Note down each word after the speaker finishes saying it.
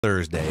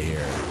Thursday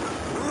here.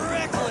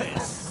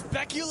 Reckless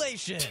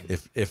speculation.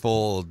 If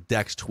old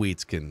Dex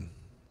Tweets can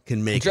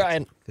make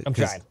I'm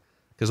trying.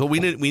 Because we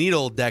need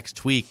old Dex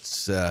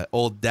Tweets,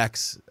 old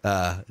Dex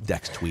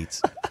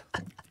Tweets.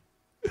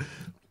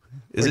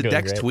 Is it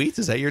Dex great. Tweets?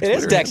 Is that your It Twitter?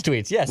 is Dex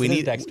Tweets. Yes, we it need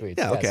is Dex Tweets.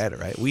 Yeah, okay, yes. I had it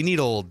right. We need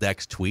old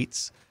Dex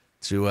Tweets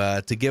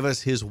to give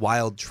us his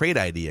wild trade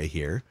idea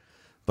here.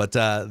 But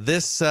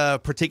this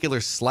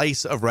particular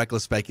slice of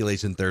Reckless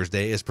Speculation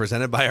Thursday is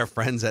presented by our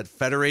friends at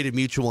Federated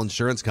Mutual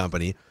Insurance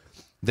Company.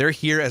 They're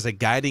here as a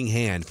guiding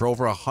hand. For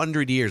over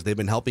 100 years, they've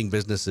been helping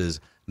businesses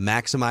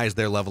maximize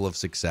their level of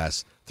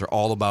success. They're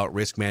all about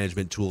risk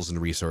management tools and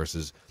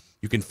resources.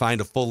 You can find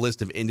a full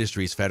list of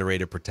industries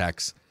Federated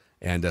protects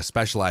and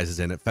specializes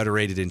in at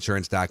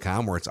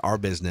federatedinsurance.com, where it's our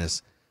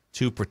business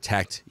to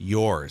protect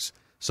yours.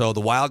 So the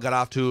Wild got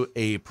off to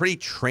a pretty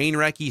train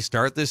wrecky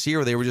start this year,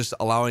 where they were just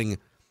allowing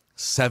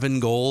 7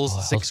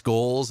 goals, 6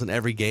 goals in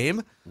every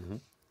game. Mm-hmm.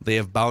 They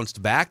have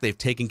bounced back. They've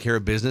taken care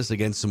of business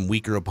against some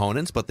weaker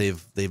opponents, but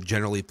they've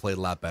generally played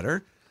a lot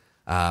better.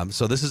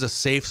 So this is a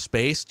safe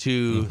space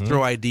to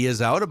throw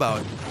ideas out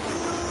about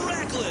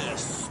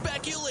Reckless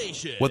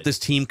speculation. what this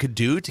team could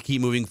do to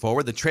keep moving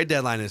forward. The trade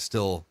deadline is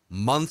still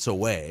months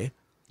away.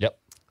 Yep.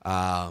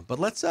 But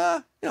let's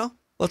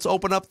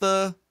open up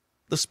the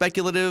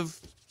speculative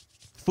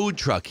food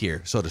truck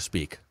here, so to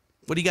speak.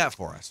 What do you got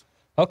for us?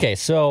 Okay,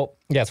 so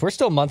yes, we're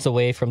still months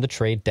away from the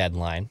trade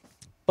deadline,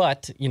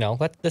 but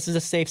this is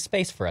a safe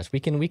space for us. We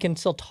can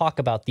still talk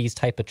about these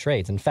type of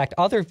trades. In fact,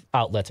 other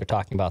outlets are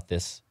talking about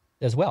this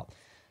as well.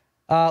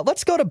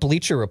 Let's go to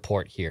Bleacher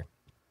Report here,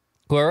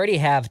 who already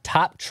have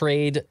top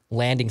trade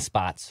landing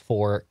spots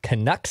for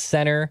Canucks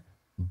center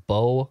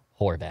Bo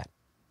Horvat.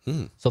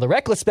 So the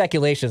reckless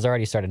speculation has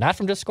already started, not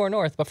from just SKOR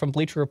North, but from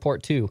Bleacher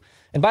Report too.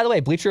 And by the way,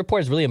 Bleacher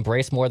Report has really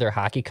embraced more of their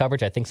hockey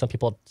coverage. I think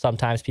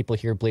sometimes people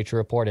hear Bleacher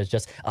Report as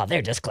just,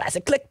 they're just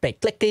classic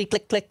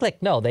clickbait,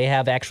 click. No, they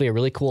have actually a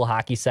really cool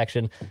hockey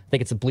section. I think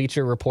it's a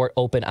Bleacher Report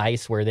Open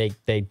Ice where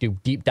they do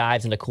deep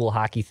dives into cool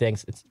hockey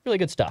things. It's really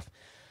good stuff.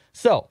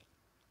 So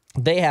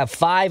they have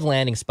 5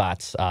 landing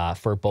spots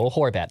for Bo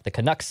Horvat, the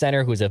Canucks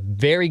center, who's a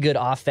very good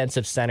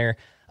offensive center,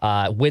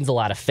 wins a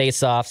lot of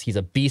faceoffs. He's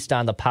a beast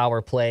on the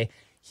power play.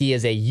 He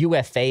is a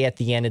UFA at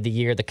the end of the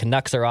year. The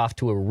Canucks are off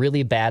to a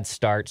really bad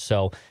start,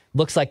 so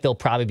looks like they'll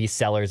probably be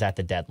sellers at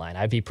the deadline.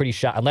 I'd be pretty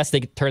shocked, unless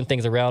they turn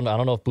things around. I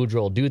don't know if Boudreau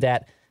will do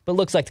that, but it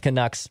looks like the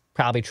Canucks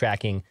probably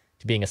tracking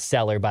to being a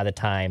seller by the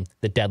time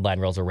the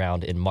deadline rolls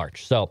around in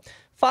March. So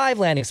 5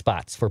 landing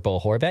spots for Bo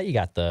Horvat. You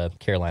got the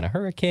Carolina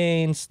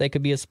Hurricanes. They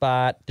could be a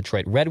spot.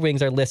 Detroit Red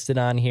Wings are listed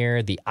on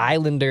here. The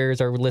Islanders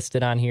are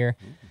listed on here.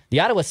 The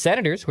Ottawa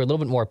Senators, who are a little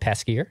bit more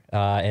peskier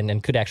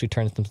and could actually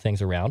turn some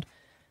things around.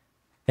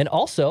 And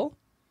also,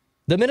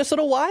 the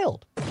Minnesota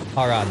Wild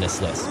are on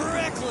this list.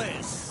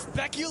 Reckless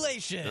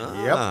speculation.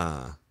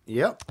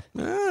 Yep.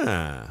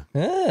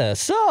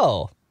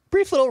 So,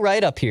 brief little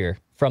write-up here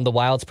from the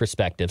Wild's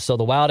perspective. So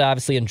the Wild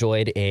obviously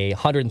enjoyed a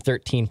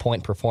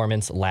 113-point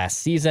performance last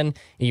season.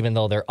 Even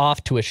though they're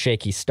off to a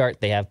shaky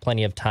start, they have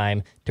plenty of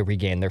time to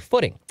regain their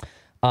footing.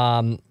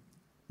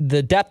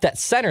 The depth at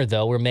center,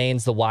 though,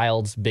 remains the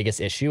Wild's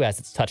biggest issue, as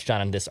it's touched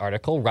on in this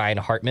article. Ryan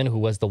Hartman, who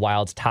was the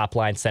Wild's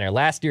top-line center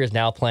last year, is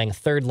now playing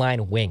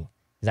third-line wing.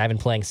 He's not been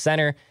playing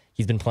center.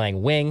 He's been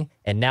playing wing,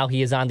 and now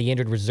he is on the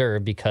injured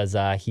reserve because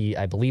he,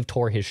 I believe,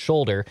 tore his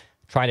shoulder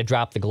trying to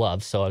drop the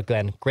gloves. So,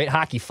 again, great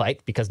hockey fight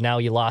because now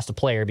you lost a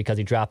player because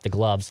he dropped the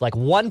gloves. Like,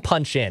 one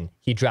punch in,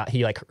 he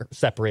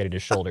separated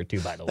his shoulder, too,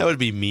 by the way. That would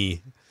be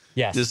me.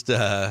 Yes. Just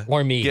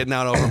or me getting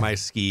out over my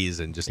skis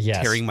and just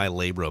tearing my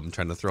labrum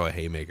trying to throw a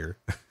haymaker.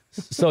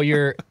 So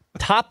your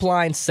top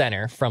line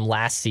center from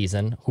last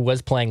season, who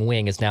was playing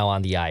wing, is now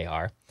on the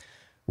IR.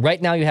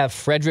 Right now you have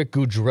Frederick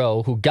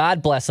Gaudreau, who,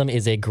 God bless him,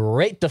 is a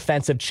great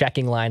defensive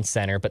checking line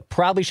center, but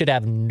probably should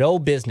have no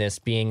business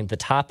being the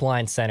top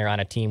line center on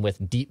a team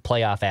with deep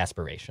playoff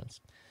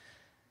aspirations.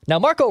 Now,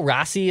 Marco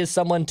Rossi is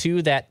someone,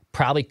 too, that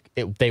probably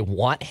they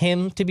want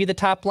him to be the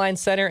top-line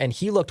center, and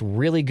he looked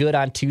really good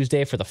on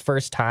Tuesday for the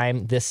first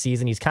time this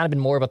season. He's kind of been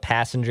more of a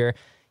passenger.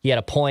 He had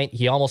a point.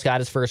 He almost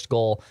got his first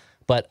goal.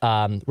 But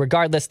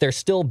regardless, they're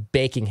still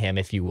baking him,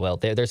 if you will.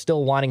 They're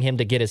still wanting him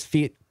to get his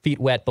feet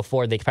wet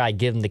before they probably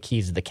give him the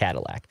keys to the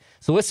Cadillac.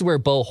 So this is where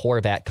Bo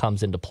Horvat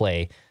comes into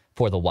play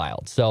for the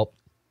Wild. So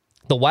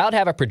the Wild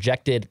have a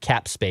projected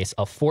cap space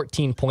of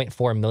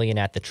 $14.4 million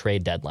at the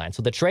trade deadline.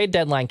 So the trade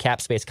deadline cap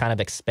space kind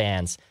of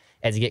expands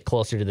as you get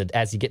closer to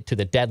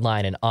the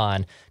deadline and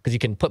on, because you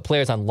can put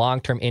players on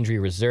long-term injury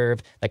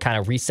reserve. That kind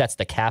of resets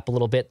the cap a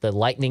little bit. The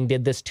Lightning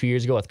did this 2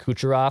 years ago with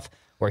Kucherov,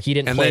 where he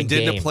didn't play a game. And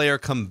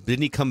then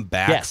didn't he come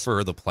back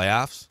for the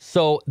playoffs?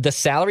 So the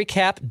salary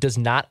cap does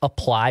not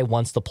apply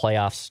once the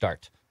playoffs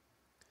start.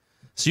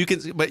 So you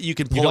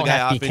can pull a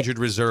guy off injured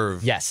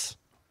reserve. Yes.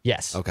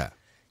 Okay.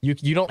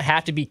 You don't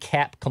have to be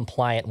cap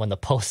compliant when the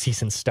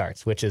postseason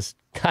starts, which is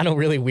kind of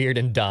really weird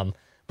and dumb.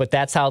 but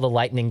that's how the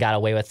Lightning got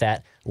away with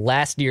that.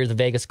 Last year, the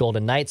Vegas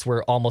Golden Knights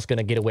were almost going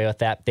to get away with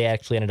that. They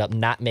actually ended up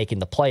not making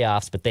the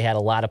playoffs, but they had a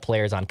lot of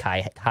players on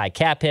high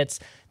cap hits.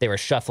 They were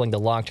shuffling the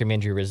long-term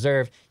injury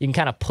reserve. You can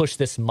kind of push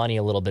this money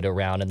a little bit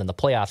around, and then the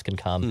playoffs can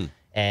come,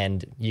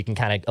 and you can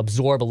kind of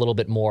absorb a little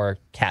bit more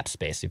cap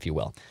space, if you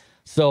will.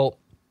 So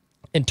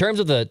in terms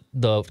of the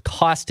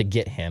cost to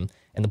get him,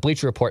 and the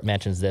Bleacher Report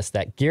mentions this,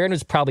 that Guerin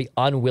was probably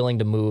unwilling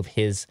to move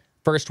his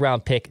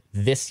first-round pick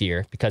this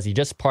year because he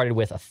just parted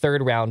with a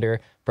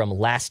third-rounder from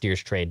last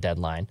year's trade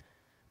deadline.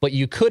 But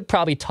you could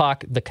probably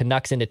talk the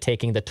Canucks into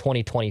taking the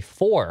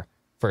 2024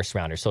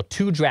 first-rounder, so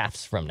 2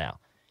 drafts from now.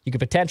 You could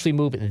potentially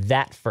move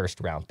that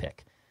first-round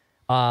pick.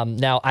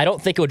 Now, I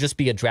don't think it would just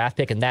be a draft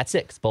pick, and that's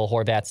it. 'Cause Bo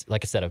Horvat's,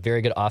 like I said, a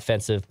very good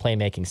offensive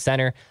playmaking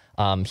center.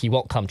 He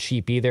won't come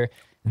cheap either.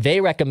 They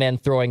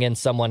recommend throwing in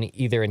someone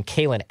either in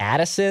Kalen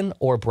Addison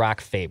or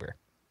Brock Faber,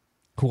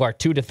 who are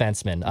 2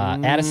 defensemen.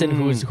 Addison,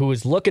 who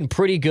is looking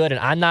pretty good, and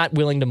I'm not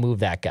willing to move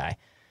that guy.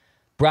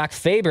 Brock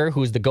Faber,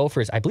 who's the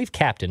Gophers, I believe,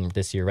 captain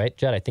this year, right,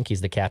 Judd? I think he's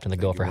the captain of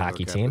the Gopher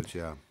hockey team.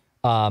 Yeah.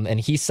 And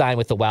he signed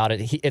with the Wild.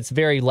 It's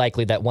very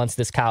likely that once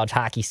this college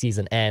hockey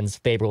season ends,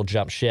 Faber will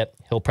jump ship.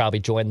 He'll probably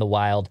join the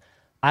Wild.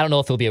 I don't know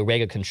if he'll be a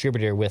regular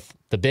contributor with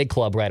the big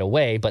club right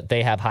away, but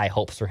they have high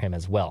hopes for him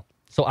as well.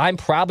 So I'm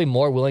probably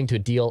more willing to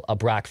deal a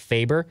Brock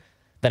Faber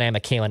than I am a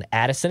Kalen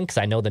Addison, because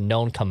I know the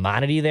known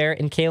commodity there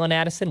in Kalen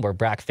Addison, where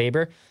Brock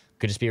Faber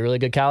could just be a really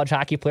good college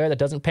hockey player that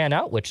doesn't pan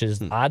out, which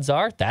is odds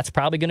are that's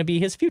probably going to be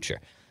his future.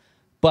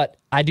 But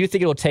I do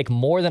think it will take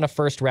more than a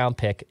first-round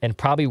pick and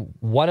probably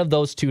one of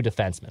those 2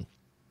 defensemen.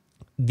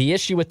 The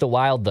issue with the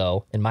Wild,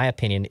 though, in my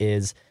opinion,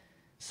 is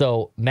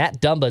so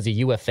Matt Dumba is a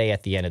UFA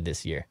at the end of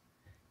this year.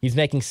 He's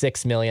making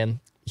 $6 million.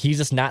 He's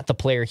just not the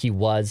player he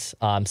was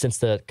since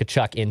the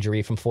Tkachuk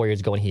injury from 4 years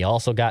ago, and he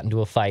also got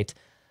into a fight.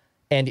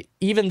 And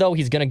even though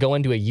he's going to go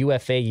into a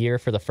UFA year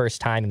for the first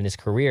time in his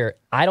career,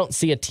 I don't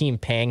see a team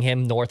paying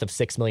him north of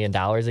 $6 million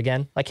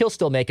again. Like, he'll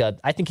still make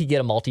I think he'd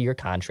get a multi-year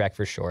contract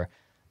for sure.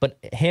 But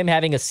him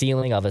having a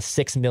ceiling of a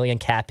 $6 million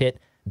cap hit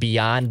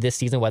beyond this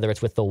season, whether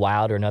it's with the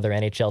Wild or another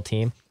NHL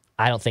team,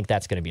 I don't think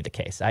that's going to be the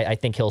case. I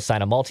think he'll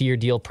sign a multi-year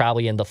deal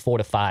probably in the $4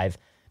 to $5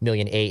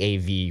 million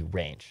AAV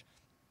range.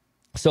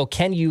 So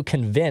can you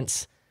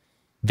convince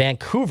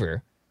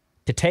Vancouver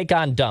to take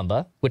on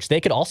Dumba, which they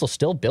could also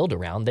still build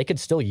around? They could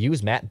still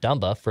use Matt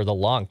Dumba for the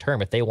long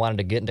term if they wanted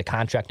to get into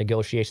contract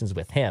negotiations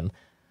with him.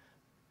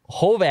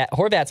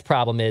 Horvat's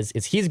problem is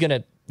he's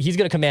gonna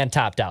command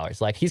top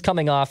dollars. Like, he's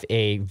coming off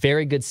a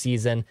very good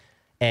season,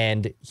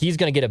 and he's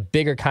gonna get a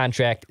bigger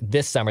contract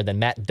this summer than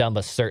Matt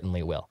Dumba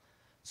certainly will.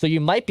 So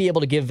you might be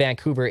able to give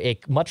Vancouver a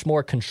much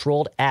more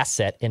controlled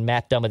asset in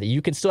Matt Dumba that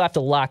you can still have to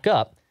lock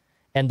up.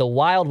 And the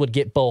Wild would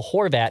get Bo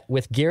Horvat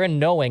with Guerin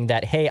knowing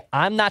that, hey,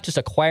 I'm not just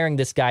acquiring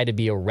this guy to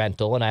be a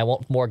rental, and I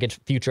won't mortgage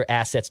future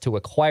assets to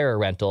acquire a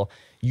rental.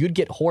 You'd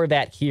get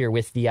Horvat here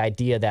with the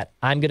idea that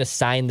I'm going to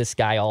sign this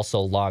guy also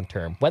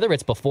long-term. Whether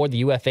it's before the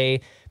UFA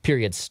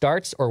period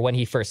starts or when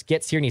he first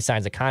gets here and he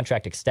signs a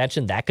contract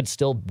extension, that could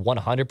still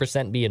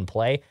 100% be in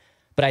play.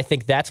 But I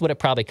think that's what it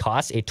probably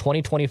costs, a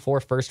 2024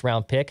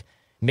 first-round pick,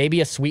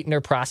 maybe a sweetener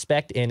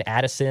prospect in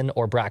Addison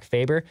or Brock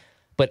Faber.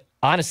 But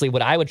honestly,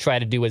 what I would try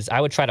to do is I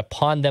would try to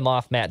pawn them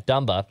off Matt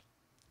Dumba. Of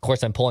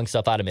course, I'm pulling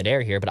stuff out of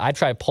midair here, but I'd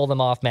try to pull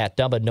them off Matt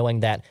Dumba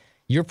knowing that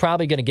you're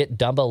probably going to get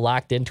Dumba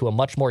locked into a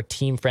much more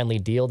team-friendly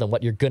deal than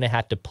what you're going to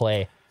have to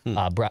play Bo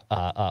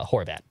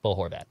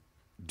Horvat.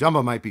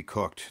 Dumba might be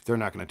cooked. They're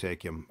not going to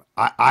take him.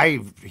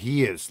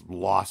 He has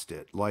lost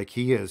it. Like,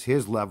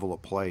 his level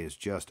of play is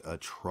just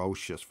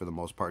atrocious for the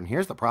most part. And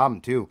here's the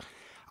problem too.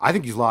 I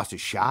think he's lost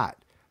his shot.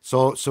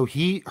 So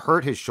he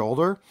hurt his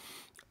shoulder,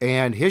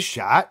 and his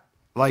shot,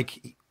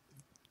 like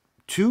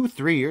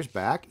 2-3 years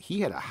back, he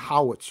had a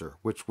howitzer,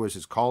 which was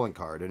his calling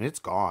card, and it's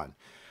gone.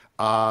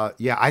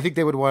 Yeah, I think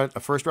they would want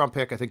a first-round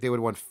pick. I think they would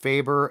want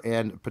Faber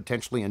and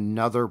potentially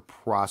another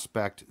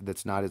prospect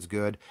that's not as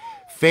good.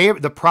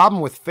 The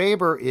problem with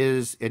Faber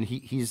is, and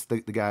he's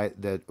the guy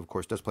that, of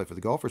course, does play for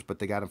the Gophers, but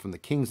they got him from the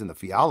Kings in the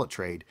Fiala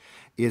trade,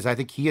 is I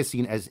think he is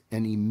seen as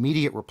an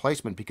immediate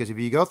replacement, because if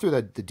you go through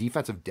the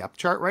defensive depth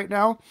chart right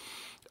now,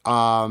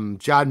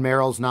 John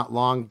Merrill's not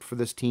long for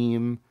this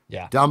team.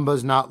 Yeah.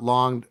 Dumba's not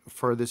long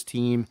for this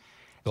team.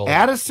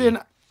 Addison,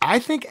 I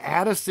think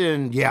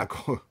Addison,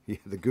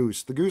 the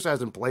Goose. The Goose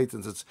hasn't played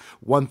since its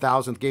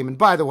 1,000th game. And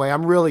by the way,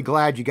 I'm really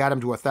glad you got him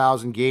to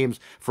 1,000 games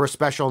for a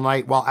special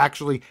night while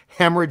actually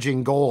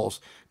hemorrhaging goals.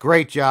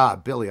 Great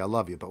job, Billy. I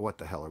love you, but what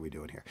the hell are we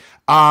doing here?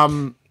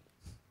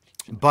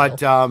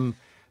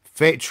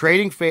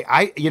 Trading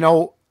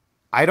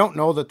I don't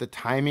know that the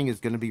timing is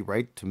going to be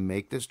right to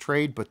make this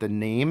trade, but the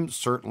name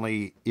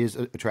certainly is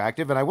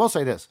attractive. And I will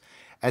say this,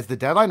 as the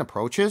deadline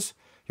approaches,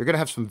 you're going to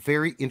have some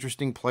very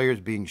interesting players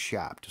being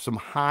shopped, some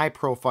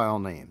high-profile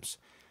names.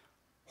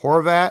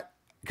 Horvat,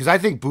 because I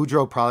think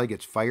Boudreau probably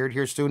gets fired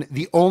here soon.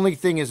 The only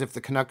thing is if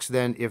the Canucks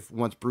then,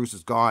 once Bruce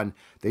is gone,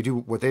 they do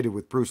what they did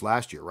with Bruce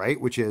last year, right?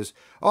 Which is,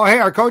 oh, hey,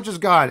 our coach is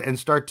gone, and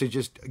start to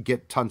just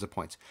get tons of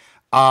points.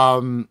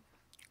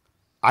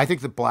 I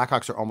think the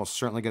Blackhawks are almost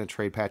certainly going to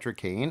trade Patrick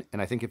Kane,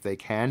 and I think if they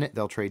can,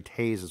 they'll trade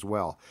Taves as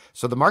well.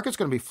 So the market's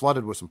going to be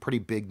flooded with some pretty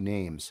big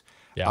names.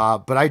 Yeah.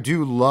 But I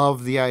do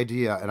love the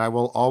idea, and I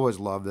will always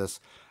love this,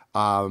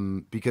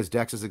 because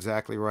Dex is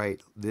exactly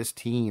right. This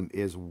team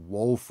is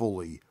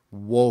woefully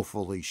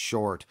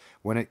short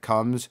when it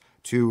comes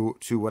to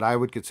what I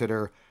would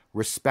consider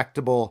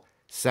respectable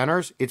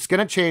centers. It's going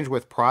to change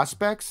with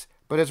prospects.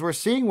 But as we're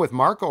seeing with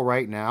Marco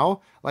right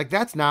now, like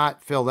that's not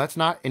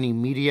an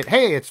immediate,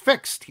 hey, it's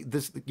fixed.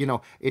 This,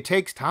 it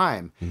takes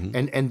time.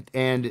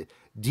 And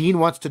Dean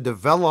wants to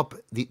develop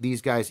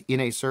these guys in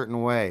a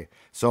certain way.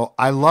 So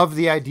I love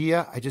the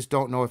idea. I just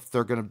don't know if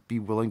they're going to be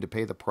willing to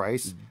pay the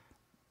price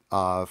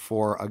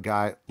for a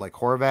guy like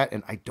Horvat.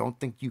 And I don't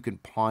think you can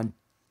pawn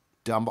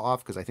Dumba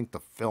off because I think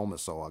the film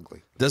is so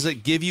ugly. Does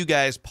it give you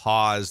guys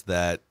pause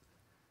that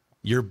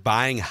you're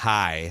buying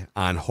high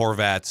on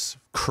Horvat's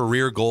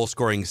career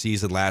goal-scoring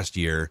season last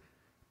year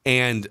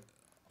and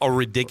a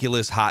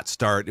ridiculous hot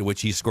start in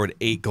which he scored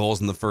 8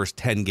 goals in the first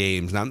 10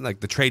 games? Not like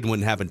the trade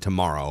wouldn't happen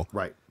tomorrow.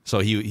 Right. So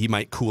he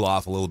might cool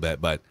off a little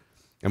bit. But,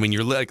 I mean,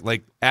 you're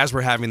like as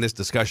we're having this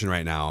discussion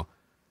right now,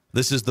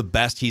 this is the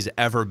best he's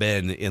ever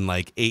been in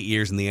like 8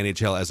 years in the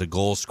NHL as a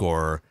goal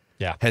scorer.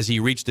 Yeah. Has he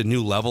reached a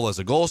new level as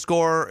a goal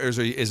scorer, or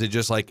is it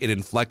just like an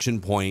inflection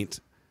point?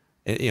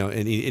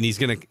 And he's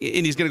gonna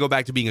go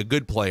back to being a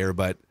good player,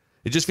 but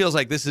it just feels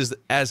like this is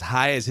as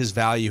high as his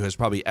value has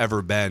probably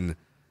ever been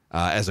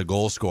as a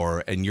goal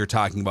scorer. And you're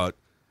talking about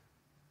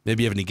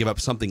maybe having to give up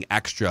something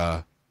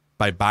extra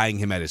by buying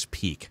him at his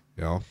peak.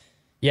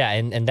 Yeah,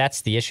 and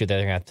that's the issue that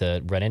they're going to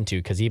have to run into,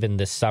 because even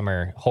this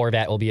summer,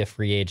 Horvat will be a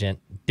free agent.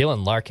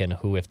 Dylan Larkin,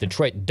 who if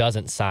Detroit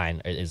doesn't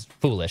sign, is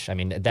foolish. I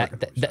mean,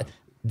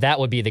 that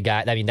would be the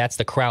guy. I mean, that's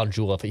the crown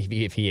jewel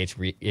if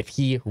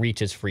he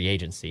reaches free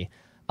agency.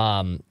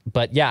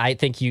 But yeah, I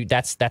think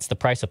that's the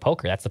price of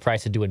poker. That's the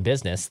price of doing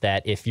business.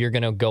 That if you're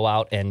going to go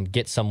out and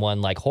get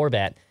someone like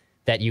Horvat,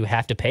 that you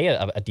have to pay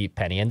a deep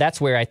penny. And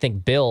that's where I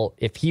think Bill,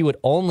 if he would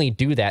only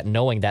do that,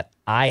 knowing that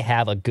I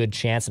have a good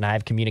chance and I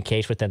have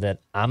communication with him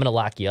that I'm going to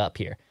lock you up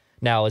here.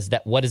 Now,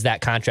 what does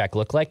that contract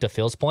look like, to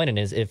Phil's point? And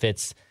if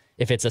it's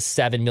a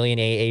 $7 million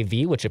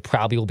AAV, which it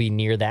probably will be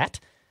near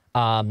that,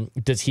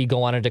 does he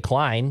go on a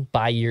decline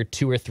by year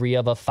 2 or 3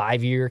 of a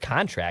 5-year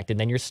contract, and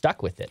then you're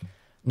stuck with it?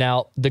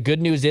 Now, the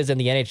good news is in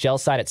the NHL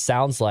side, it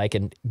sounds like,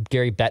 and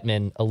Gary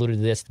Bettman alluded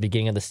to this at the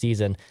beginning of the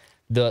season,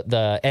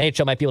 the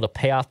NHL might be able to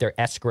pay off their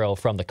escrow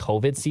from the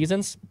COVID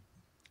seasons,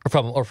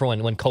 or from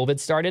when COVID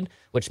started,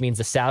 which means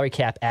the salary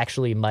cap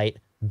actually might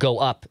go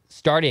up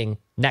starting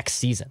next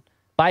season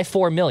by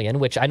 $4 million,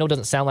 which I know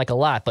doesn't sound like a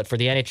lot, but for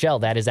the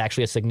NHL, that is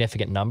actually a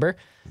significant number,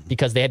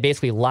 because they had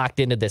basically locked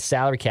into this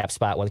salary cap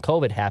spot when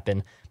COVID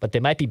happened, but they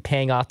might be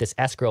paying off this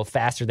escrow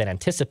faster than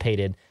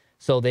anticipated,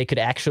 so they could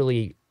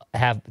actually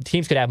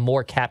teams could have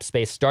more cap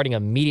space starting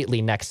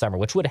immediately next summer,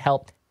 which would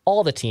help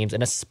all the teams,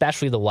 and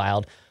especially the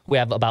Wild, who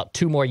have about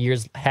 2 more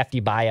years hefty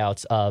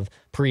buyouts of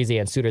Parise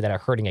and Suter that are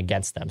hurting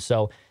against them.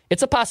 So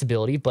it's a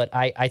possibility, but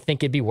I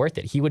think it'd be worth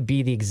it. He would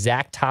be the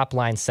exact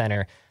top-line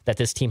center that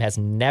this team has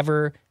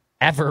never,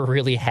 ever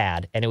really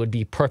had, and it would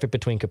be perfect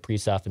between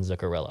Kaprizov and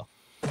Zuccarello.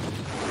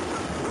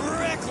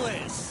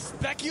 Reckless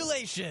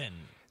speculation.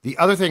 The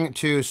other thing,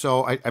 too,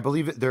 so I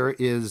believe there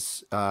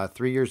is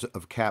 3 years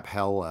of cap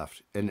hell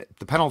left. And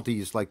the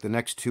penalties, like the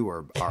next 2,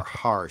 are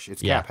harsh.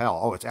 It's cap hell.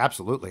 Oh, it's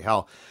absolutely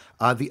hell.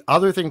 The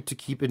other thing to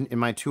keep in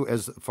mind, too,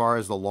 as far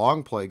as the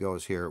long play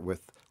goes here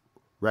with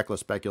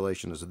reckless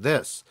speculation, is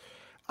this.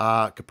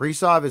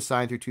 Kaprizov is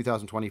signed through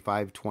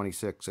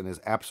 2025-26 and is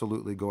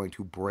absolutely going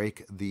to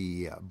break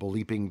the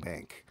bleeping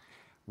bank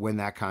when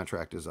that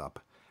contract is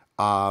up.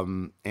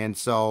 And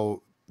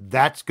so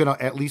that's going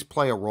to at least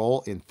play a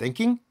role in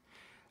thinking.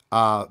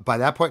 By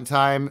that point in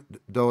time,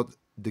 though,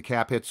 the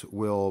cap hits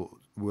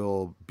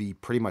will be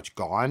pretty much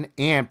gone.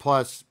 And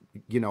plus,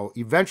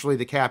 eventually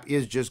the cap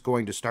is just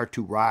going to start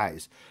to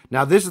rise.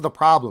 Now, this is the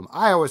problem.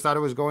 I always thought it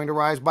was going to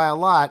rise by a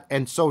lot,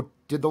 and so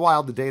did the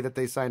Wild the day that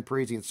they signed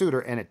Parise and Suter,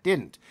 and it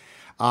didn't.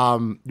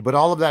 But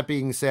all of that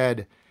being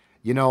said,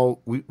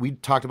 we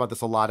talked about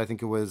this a lot. I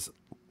think it was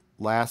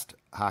last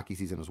hockey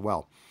season as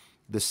well.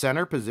 The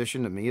center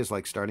position to me is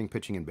like starting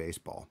pitching in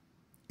baseball.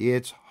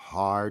 It's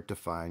hard to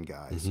find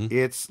guys. Mm-hmm.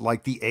 It's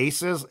like the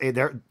aces.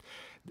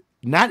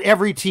 Not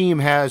every team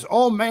has,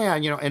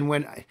 and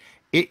when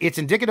it's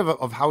indicative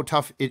of how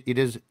tough it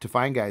is to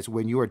find guys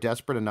when you are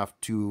desperate enough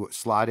to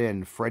slot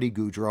in Freddie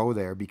Gaudreau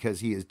there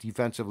because he is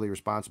defensively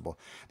responsible.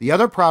 The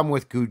other problem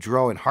with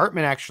Gaudreau and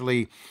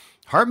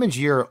Hartman's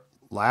year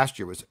last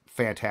year was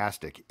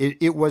fantastic.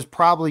 It was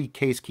probably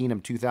Case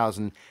Keenum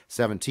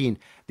 2017.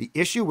 The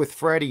issue with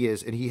Freddie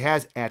is, and he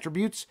has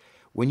attributes,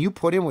 when you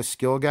put him with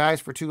skill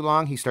guys for too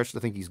long, he starts to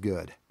think he's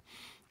good.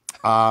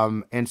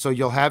 And so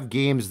you'll have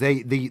games.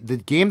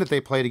 The game that they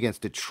played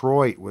against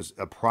Detroit was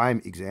a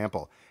prime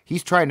example.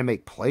 He's trying to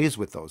make plays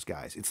with those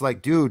guys. It's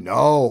like, dude,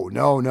 no.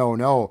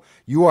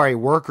 You are a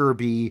worker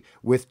bee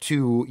with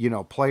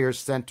 2, players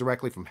sent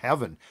directly from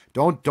heaven.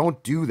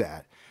 Don't do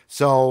that.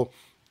 So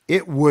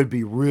it would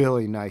be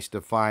really nice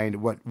to find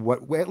what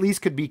at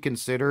least could be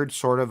considered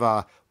sort of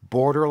a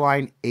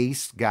borderline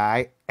ace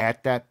guy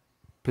at that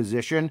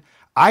position.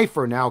 I,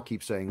 for now,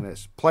 keep saying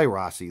this. Play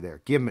Rossi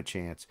there. Give him a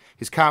chance.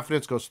 His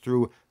confidence goes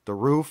through the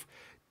roof.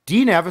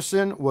 Dean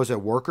Evison was a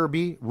worker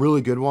bee,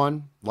 really good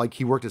one. Like,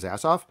 he worked his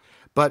ass off.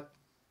 But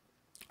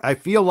I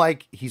feel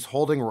like he's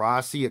holding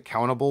Rossi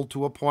accountable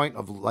to a point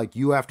of, like,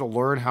 you have to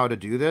learn how to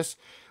do this.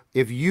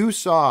 If you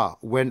saw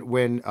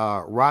when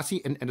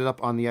Rossi ended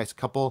up on the ice a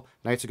couple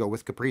nights ago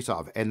with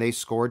Kaprizov and they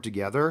scored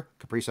together,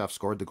 Kaprizov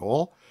scored the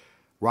goal,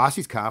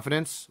 Rossi's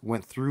confidence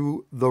went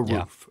through the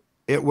roof.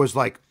 It was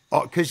like,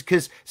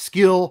 because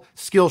skill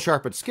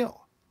sharpens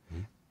skill.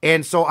 Mm-hmm.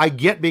 And so I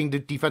get being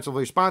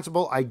defensively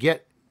responsible. I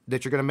get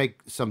that you're going to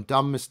make some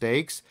dumb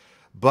mistakes.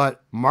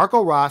 But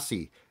Marco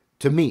Rossi,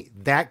 to me,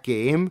 that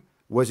game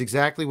was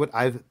exactly what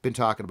I've been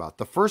talking about.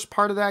 The first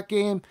part of that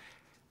game,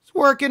 he's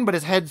working, but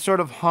his head sort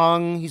of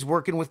hung. He's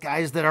working with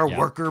guys that are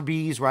worker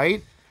bees,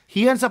 right?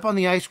 He ends up on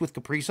the ice with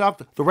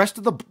Kaprizov. The rest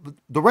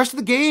of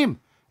the game,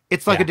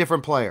 it's like a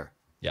different player.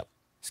 Yep.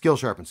 Skill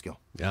sharpens skill.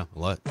 Yeah, a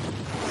lot.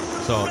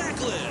 So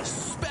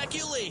Reckless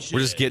speculation.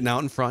 we're just getting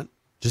out in front.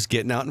 Just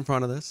getting out in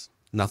front of this.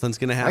 Nothing's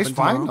going to happen Nice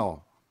find,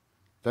 tomorrow.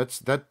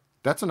 though.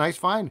 That's a nice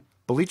find.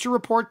 Bleacher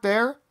Report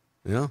there.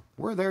 Yeah.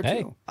 We're there,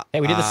 Hey, too.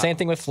 we did the same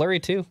thing with Fleury,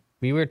 too.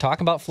 We were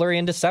talking about Fleury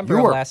in December You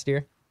of were. last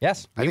year.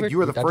 Yes. I think you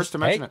were the first to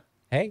mention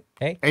it.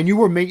 Hey. And you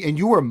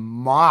were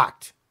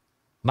mocked.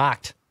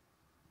 Mocked.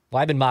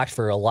 Well, I've been mocked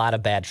for a lot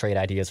of bad trade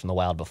ideas from the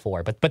Wild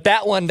before, but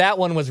that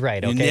one was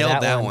right. Okay, You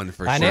nailed that one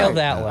for I sure. nailed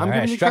that Yeah. one. I'm All right,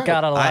 giving you struck credit.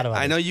 out on a lot of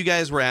I them. know you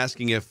guys were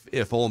asking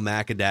if old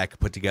Macadac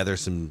put together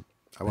some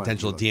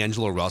potential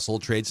D'Angelo Russell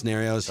trade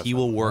scenarios. He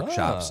will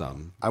workshop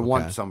some. I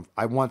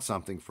want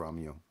something from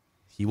you.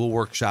 He will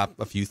workshop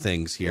a few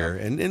things here,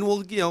 and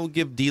we'll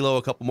give D'Lo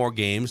a couple more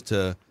games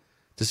to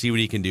see what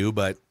he can do.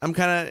 But I'm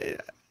kind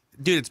of,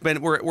 dude, it's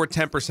been we're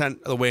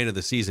 10% of the way into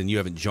the season. You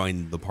haven't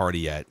joined the party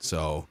yet,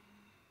 so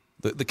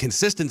the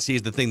consistency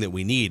is the thing that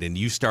we need. And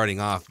you starting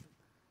off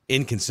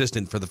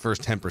inconsistent for the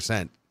first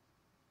 10%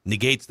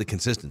 negates the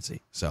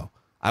consistency. So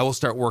I will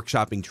start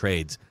workshopping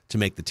trades to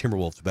make the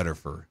Timberwolves better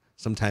for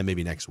sometime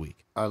maybe next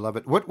week. I love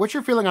it. What's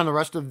your feeling on the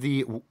rest of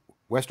the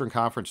Western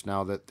Conference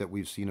now that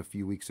we've seen a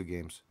few weeks of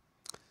games?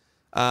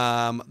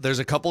 There's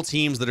a couple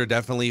teams that are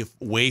definitely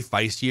way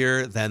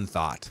feistier than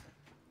thought.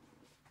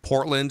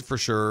 Portland for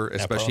sure,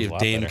 especially if Portland's a lot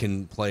Dame better.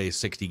 can play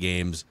 60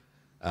 games.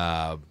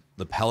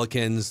 The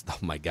Pelicans, oh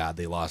my God,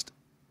 they lost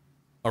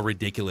a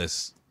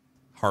ridiculous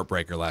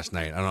heartbreaker last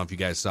night. I don't know if you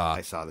guys saw.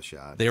 I saw the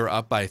shot. They were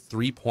up by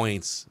 3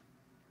 points.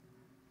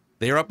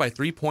 They were up by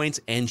 3 points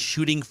and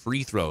shooting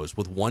free throws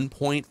with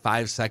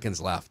 1.5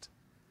 seconds left.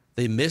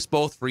 They missed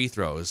both free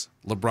throws.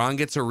 LeBron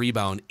gets a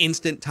rebound,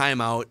 instant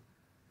timeout.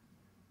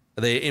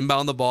 They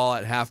inbound the ball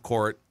at half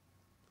court.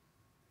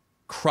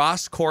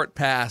 Cross court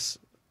pass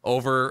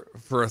over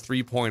for a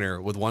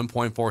 3-pointer with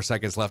 1.4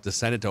 seconds left to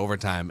send it to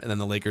overtime, and then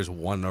the Lakers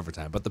won in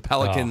overtime. But the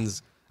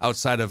Pelicans,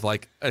 outside of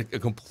like a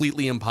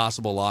completely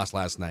impossible loss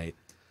last night,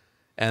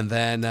 and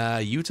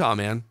then Utah,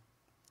 man.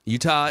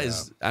 Utah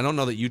is, I don't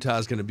know that Utah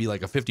is going to be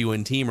like a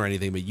 50-win team or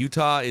anything, but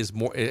Utah is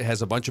more. It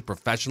has a bunch of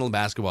professional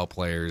basketball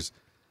players,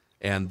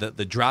 and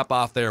the drop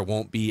off there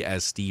won't be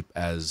as steep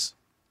as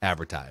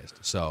advertised.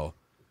 So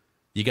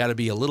you got to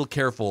be a little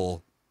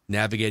careful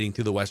navigating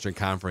through the Western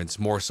Conference,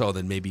 more so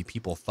than maybe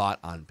people thought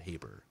on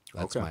paper.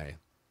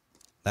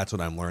 That's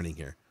what I'm learning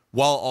here,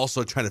 while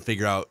also trying to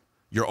figure out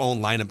your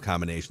own lineup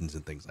combinations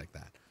and things like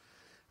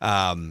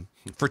that.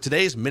 For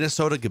today's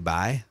Minnesota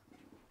goodbye,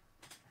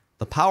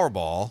 the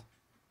Powerball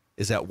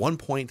is at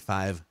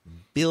 $1.5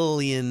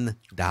 billion.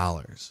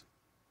 It's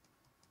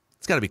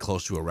got to be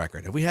close to a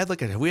record. Have we had a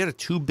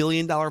 $2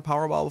 billion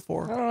Powerball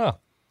before? I don't know.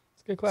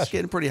 It's a good It's question.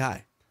 getting pretty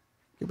high.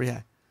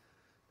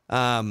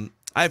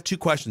 I have two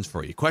questions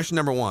for you. Question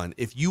number one: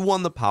 if you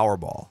won the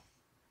Powerball,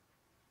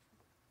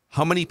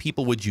 how many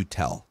people would you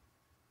tell?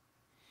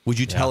 Would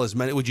you tell as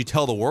many? Would you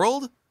tell the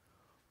world,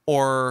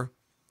 or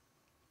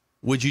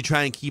would you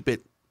try and keep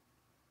it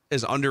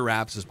as under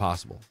wraps as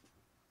possible?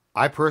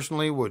 I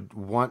personally would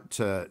want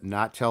to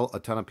not tell a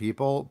ton of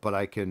people, but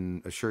I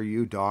can assure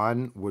you,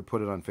 Dawn would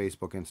put it on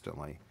Facebook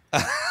instantly.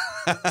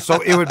 So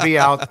it would be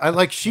out.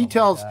 She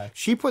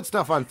puts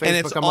stuff on Facebook. And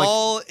it's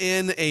all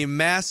in a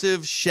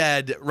massive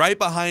shed right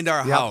behind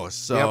our house.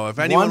 So if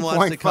anyone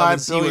wants to come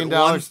and see what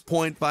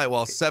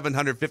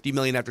 $750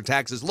 million after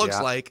taxes looks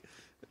like.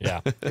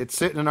 Yeah. It's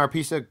sitting in our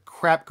piece of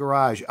crap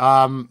garage.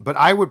 But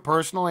I would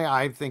personally,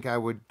 I think I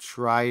would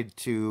try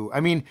to,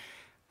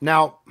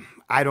 now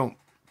I don't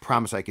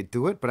promise I could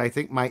do it, but I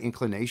think my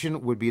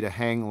inclination would be to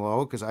hang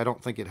low because I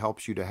don't think it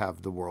helps you to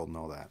have the world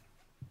know that.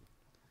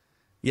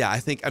 Yeah,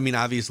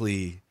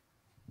 obviously,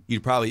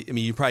 you'd probably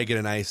get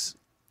a nice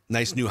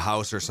new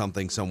house or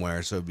something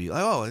somewhere. So it'd be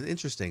like, oh,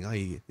 interesting. Oh,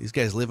 these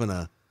guys live in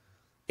a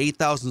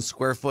 8,000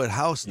 square foot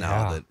house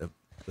now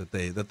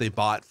that they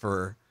bought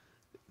for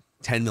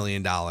 $10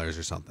 million or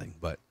something.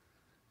 But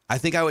I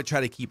think I would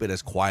try to keep it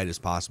as quiet as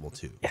possible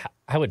too. Yeah,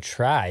 I would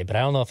try, but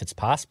I don't know if it's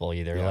possible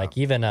either. Yeah. Like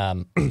even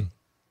I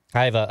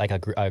have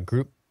a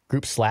group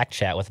group Slack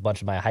chat with a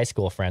bunch of my high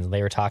school friends, and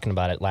they were talking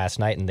about it last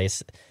night,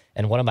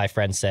 and one of my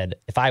friends said,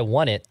 if I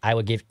won it, I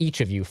would give each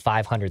of you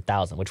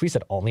 $500,000, which we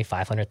said only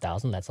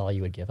 $500,000. That's all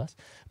you would give us.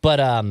 But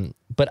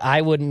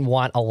I wouldn't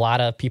want a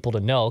lot of people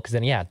to know, because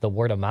then, the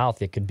word of mouth,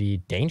 it could be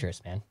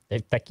dangerous, man.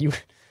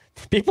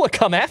 People would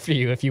come after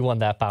you if you won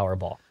that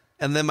Powerball.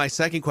 And then my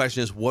second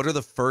question is, what are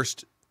the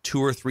first 2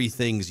 or 3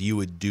 things you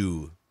would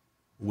do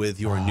with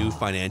your new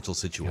financial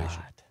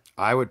situation? God.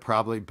 I would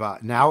probably buy,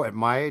 now at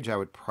my age, I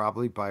would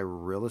probably buy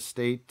real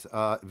estate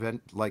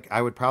event. Like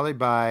I would probably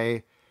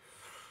buy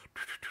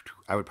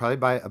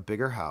a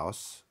bigger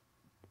house,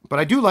 but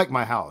I do like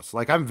my house.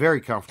 Like I'm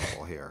very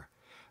comfortable here,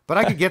 but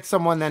I could get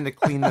someone then to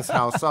clean this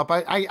house up.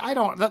 I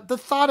don't, the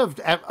thought of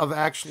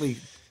actually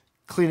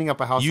cleaning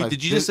up a house.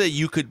 Did you just say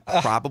you could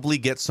probably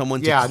get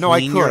someone to I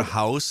clean your could.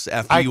 house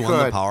after you won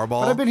the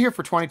Powerball? But I've been here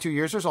for 22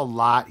 years. There's a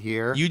lot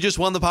here. You just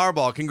won the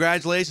Powerball.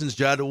 Congratulations,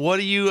 Judd. What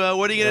are you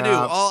gonna do?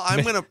 Oh,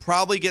 I'm gonna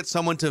probably get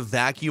someone to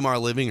vacuum our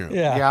living room.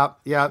 Yeah.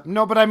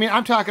 No, but I mean,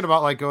 I'm talking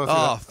about like going through.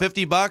 Oh,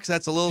 $50.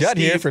 That's a little Judd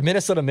steep. here for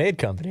Minnesota Made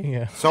Company.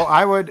 Yeah. So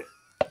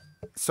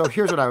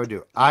here's what I would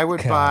do. I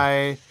would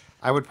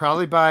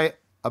probably buy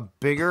a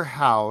bigger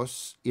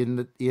house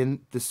in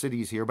the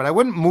cities here, but I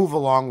wouldn't move a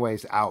long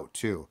ways out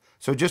too.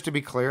 So just to be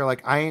clear,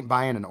 like I ain't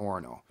buying an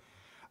Orono.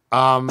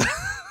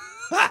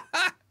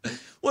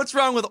 What's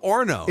wrong with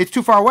Orono? It's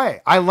too far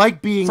away. I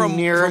like being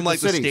near from like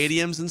the the cities.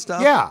 stadiums and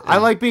stuff. Yeah, I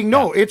like being.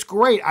 No, it's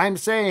great. I'm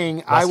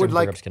saying I would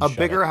like burbs can a shut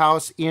bigger it.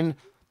 house in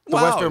the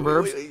Western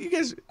burbs. You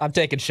guys, I'm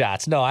taking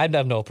shots. No, I'd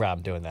have no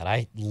problem doing that.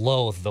 I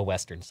loathe the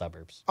Western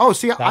suburbs. Oh,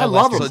 see, I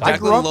love them. so I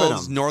grew Declan up in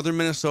loves them. northern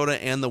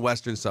Minnesota and the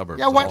western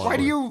suburbs. Yeah, why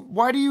do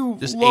you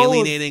just loathe-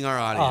 alienating our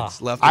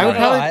audience? Left I and would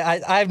right.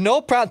 probably- I have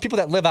no problem. People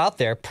that live out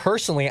there,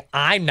 personally,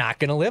 I'm not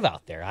going to live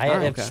out there.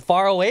 It's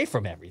far away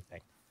from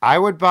everything. I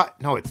would buy.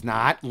 No, it's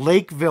not.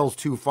 Lakeville's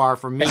too far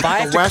from me. If I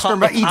have The to Western, come-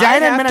 but if I Edina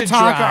and have to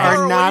Minnetonka drive- are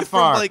Far not away from,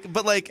 far.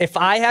 but like If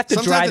I have to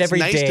sometimes drive it's every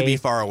nice to day- be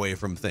far away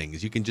from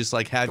things. You can just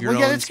like have your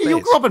Well, own yeah, space.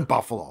 you grew up in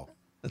Buffalo.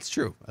 That's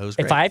true. That was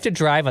great. If I have to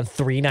drive on Dawn likes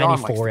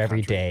 394 the every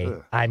country. day,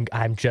 Ugh.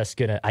 I'm just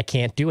gonna. I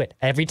can't do it.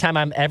 Every time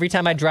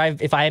I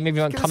drive, if I am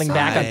even coming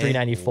back on I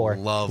 394,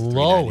 love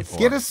loathe 394.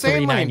 Get a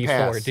same lane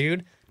 394, pass.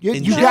 dude. You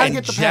Inject, gotta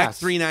get the inject pass.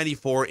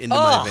 394 into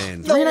my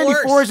van. the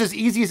 394 worst. is as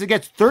easy as it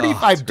gets.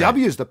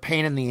 35W is the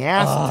pain in the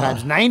ass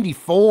sometimes.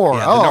 94.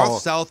 Yeah, the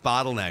north-south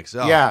bottlenecks.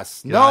 Oh,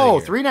 Yes. get outta No,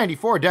 here.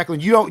 394,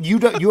 Declan.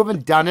 You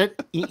haven't done it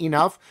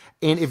enough.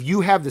 And if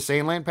you have the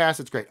same lane pass,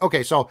 it's great.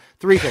 Okay, so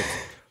 3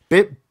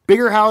 things.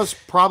 Bigger house,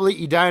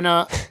 probably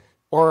Edina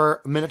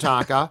or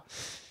Minnetonka.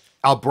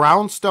 A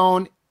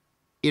brownstone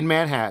in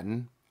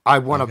Manhattan. I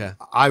want Okay.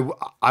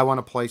 I want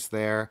a place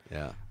there.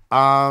 Yeah.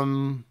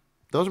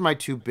 Those are my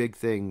 2 big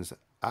things.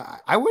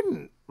 I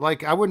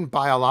wouldn't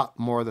buy a lot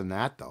more than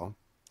that though.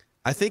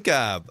 I think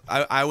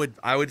I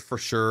would for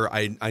sure.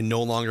 I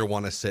no longer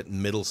want to sit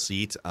middle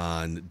seat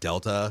on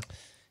Delta.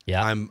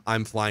 Yeah.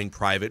 I'm flying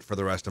private for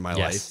the rest of my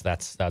Yes,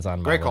 life. that's on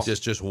my Great call.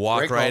 list. Just walk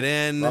Great right call.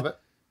 in. Love it.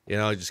 You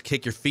know, just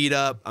kick your feet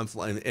up. I'm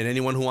flying, and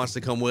anyone who wants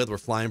to come with, we're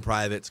flying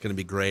private. It's going to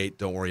be great.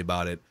 Don't worry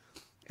about it.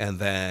 And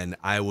then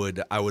I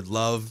would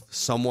love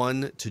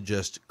someone to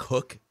just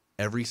cook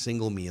every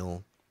single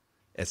meal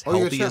as you're a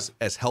healthy chef.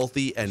 as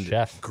healthy and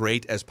Chef.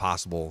 great as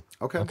possible.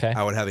 Okay.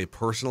 I would have a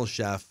personal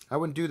chef I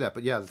wouldn't do that,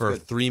 but yeah, that's for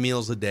good. 3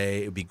 meals a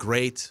day. It would be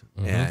great,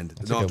 and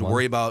That's a don't have good to one.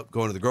 worry about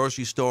going to the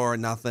grocery store.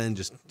 Nothing.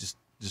 Just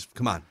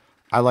come on.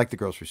 I like the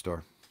grocery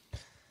store.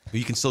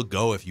 You can still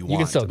go if you want. You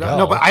can still go.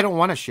 No, but I don't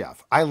want a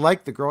chef. I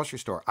like the grocery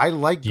store. I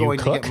like you going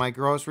to cook? get my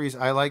groceries.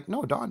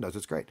 Dawn does.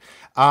 It's great.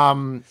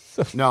 No,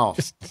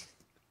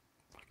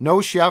 no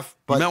chef,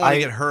 You but might want to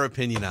get her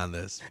opinion on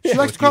this. she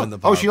likes to With you in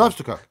cook. the Oh, she Powerball. loves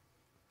to cook.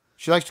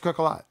 She likes to cook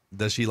a lot.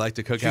 Does she like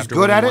to cook She's after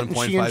good at winning it,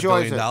 and she $1.5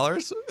 enjoys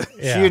billion?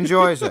 Yeah. She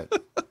enjoys it.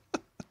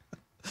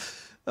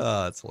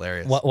 Oh, it's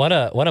hilarious. One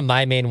of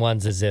my main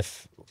ones is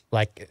if,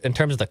 like, in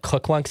terms of the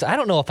cook one, because I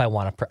don't know if I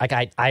want to. Like,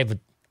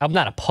 I'm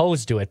not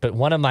opposed to it, but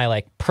one of my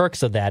like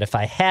perks of that, if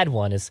I had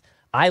one, is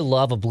I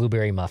love a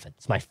blueberry muffin.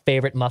 It's my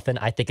favorite muffin.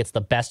 I think it's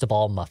the best of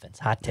all muffins.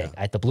 Hot take.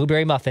 The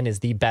blueberry muffin is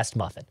the best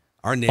muffin.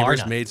 Our Bar neighbors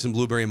none. made some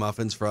blueberry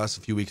muffins for us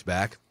a few weeks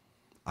back.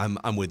 I'm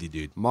with you,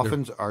 dude.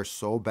 Muffins are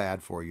so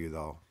bad for you,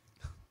 though.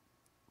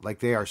 Like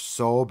they are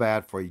so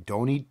bad for you.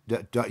 Don't eat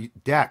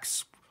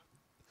Dex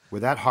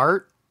with that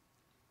heart.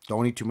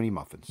 Don't eat too many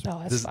muffins. No,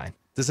 that's fine.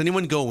 Does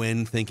anyone go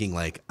in thinking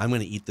like I'm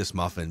going to eat this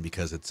muffin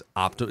because it's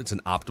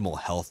an optimal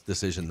health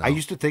decision? Though? I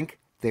used to think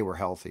they were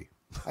healthy.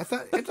 I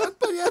thought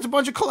it's a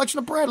bunch of collection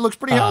of bread. It looks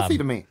pretty healthy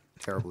to me.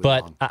 Terribly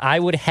But wrong. I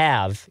would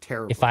have,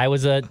 Terrible. if I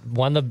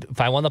won the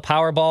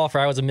Powerball, if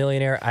I was a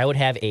millionaire, I would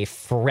have a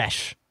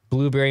fresh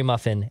blueberry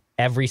muffin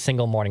every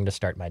single morning to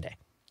start my day.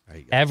 There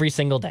you go. Every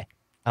single day.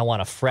 I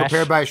want a fresh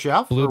Prepared by a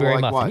chef? Or blueberry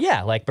like muffin. what?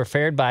 Yeah, like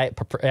prepared by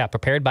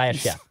a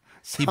chef.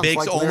 He Sounds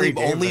bakes like Larry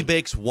only David.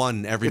 bakes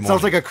one every It morning.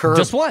 sounds like a curb.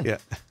 Just one. Yeah.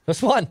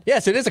 Just one.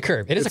 Yes, it is a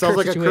curb. It is It a sounds curb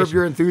like a situation. curb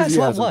your I just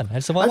want enthusiasm. one. I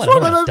just I want just one.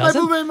 want I my want a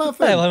dozen. blueberry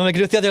muffin. Hey, what am I going to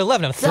do with the other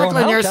 11? I'm throwing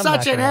Declan, out. you're I'm such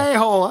not an gonna-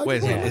 a-hole.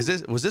 Wait,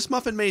 was this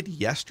muffin made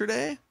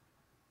yesterday?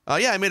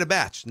 Yeah, I made a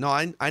batch. No,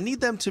 I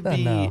need them to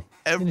be no.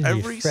 They need to be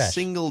every fresh.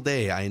 single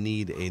day. I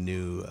need a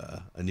new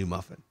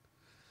muffin.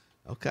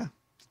 Okay.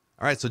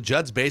 All right, so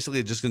Judd's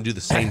basically just going to do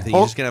the same thing.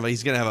 He's going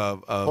to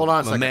have Hold on a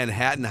a second.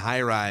 Manhattan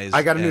high-rise.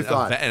 I got a new and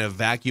thought. And a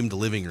vacuumed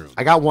living room.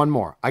 I got one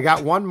more,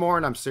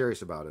 and I'm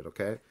serious about it,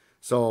 okay?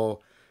 So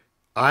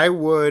I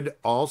would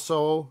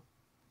also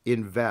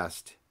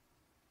invest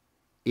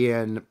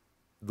in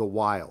the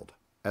Wild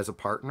as a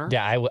partner.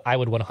 Yeah, I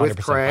would 100% With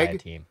buy a Craig,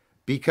 team.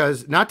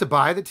 because not to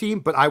buy the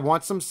team, but I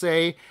want some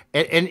say.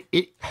 And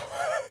it,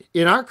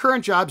 in our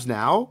current jobs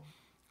now,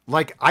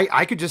 like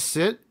I could just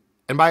sit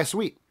and buy a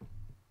suite.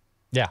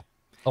 Yeah.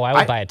 Oh, I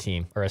would buy a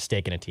team or a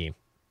stake in a team.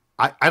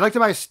 I'd like to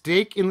buy a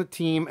stake in the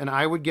team, and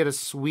I would get a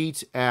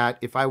suite at,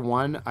 if I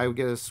won, I would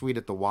get a suite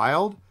at the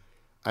Wild.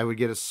 I would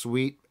get a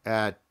suite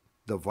at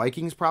the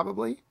Vikings,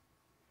 probably.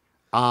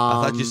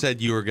 I thought you said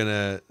you were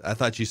gonna. I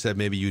thought you said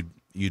maybe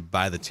you'd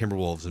buy the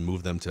Timberwolves and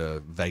move them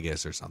to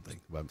Vegas or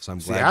something. So I'm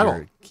glad Seattle.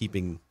 you're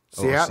keeping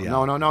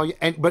Seattle. No.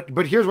 And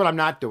but here's what I'm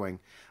not doing.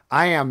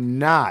 I am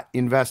not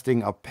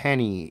investing a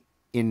penny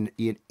in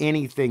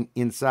anything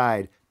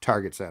inside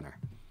Target Center.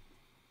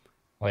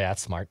 Oh, yeah,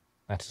 that's smart.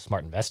 That's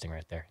smart investing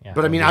right there. Yeah.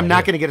 But I mean, I'm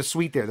not going to get a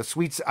suite there. The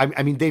suites,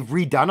 I mean, they've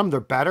redone them. They're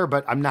better,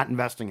 but I'm not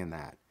investing in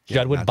that.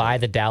 Judd would buy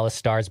the Dallas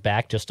Stars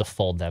back just to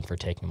fold them for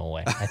taking them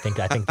away. I think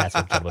that's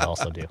what Judd would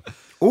also do.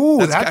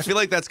 Ooh, I feel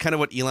like that's kind of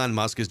what Elon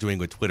Musk is doing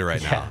with Twitter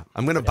right now.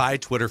 I'm going to buy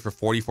Twitter for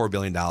 $44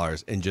 billion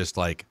and just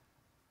like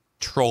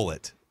troll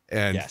it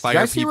and fire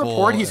Did I see a people.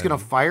 report he's going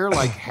to fire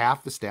like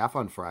half the staff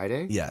on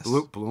Friday? Yes.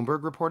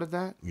 Bloomberg reported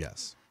that?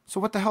 Yes.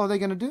 So what the hell are they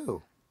going to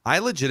do? I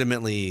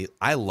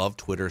love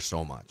Twitter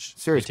so much.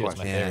 Serious Me too, it's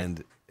question. my favorite.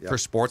 And for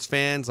sports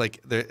fans, like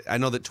I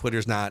know that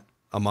Twitter's not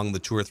among the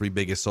 2 or 3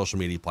 biggest social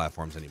media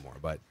platforms anymore,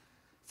 but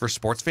for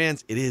sports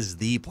fans, it is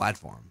the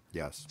platform.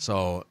 Yes.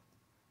 So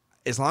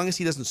as long as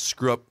he doesn't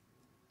screw up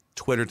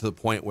Twitter to the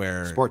point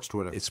where Sports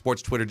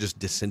Twitter just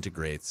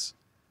disintegrates,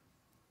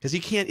 because you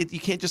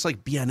can't just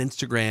like be on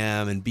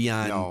Instagram and be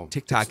on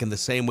TikTok in the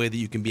same way that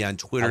you can be on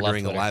Twitter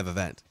during Twitter. a live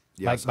event.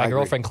 Yes, my I agree.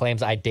 girlfriend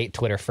claims I date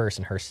Twitter first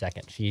and her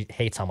second. She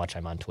hates how much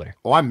I'm on Twitter.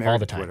 Oh, I'm married all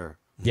the to time. Twitter.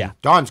 Yeah.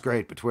 Dawn's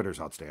great, but Twitter's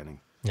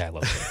outstanding. Yeah, I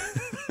love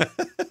it.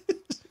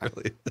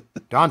 Really.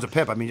 Dawn's a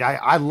pip. I mean,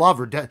 I love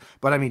her,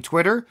 but I mean,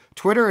 Twitter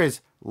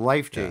is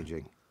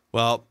life-changing.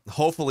 Well,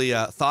 hopefully,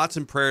 thoughts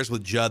and prayers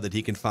with Judd that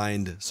he can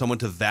find someone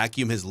to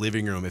vacuum his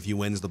living room if he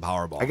wins the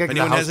Powerball. I gotta If get the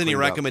anyone house has any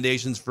cleaned up.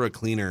 recommendations for a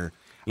cleaner,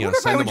 I wonder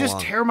if I send would them just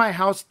along. tear my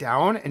house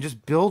down and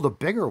just build a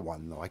bigger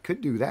one, though. I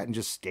could do that and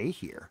just stay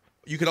here.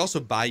 You could also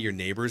buy your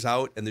neighbors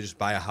out and then just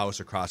buy a house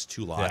across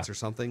 2 lots or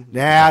something.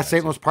 Yeah,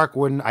 St. Louis Park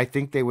wouldn't. I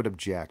think they would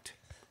object.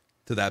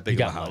 To that big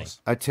You of a got money.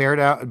 house. A tear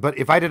down, but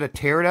if I did a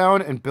tear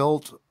down and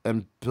built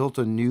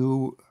a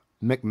new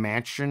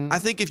McMansion. I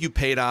think if you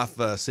paid off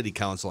city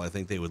council, I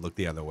think they would look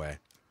the other way.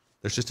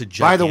 There's just a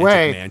By the gigantic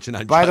way, mansion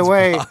on by the Judd's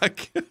way,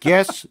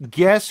 block.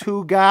 guess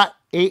who got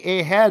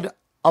ahead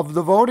of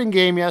the voting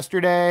game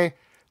yesterday?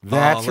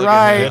 That's look at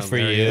right. him. Good for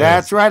There he you. is.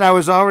 That's right. I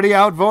was already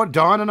outvoted.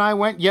 Dawn and I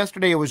went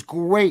yesterday. It was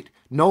great.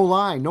 No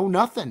line. No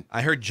nothing.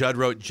 I heard Judd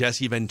wrote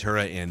Jesse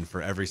Ventura in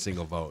for every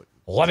single vote.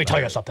 Let me tell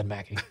you something,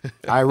 Mackie.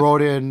 I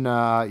wrote in.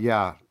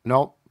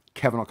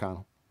 Kevin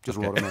O'Connell. Just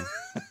wrote him in.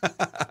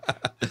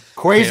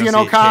 Quasi and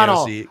KOC,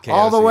 O'Connell. KOC.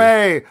 All the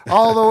way.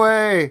 All the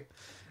way.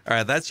 All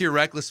right, that's your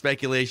Reckless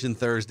Speculation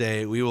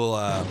Thursday. We will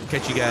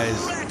catch you guys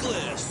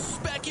Reckless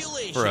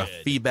speculation. for a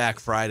Feedback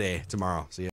Friday tomorrow. See ya.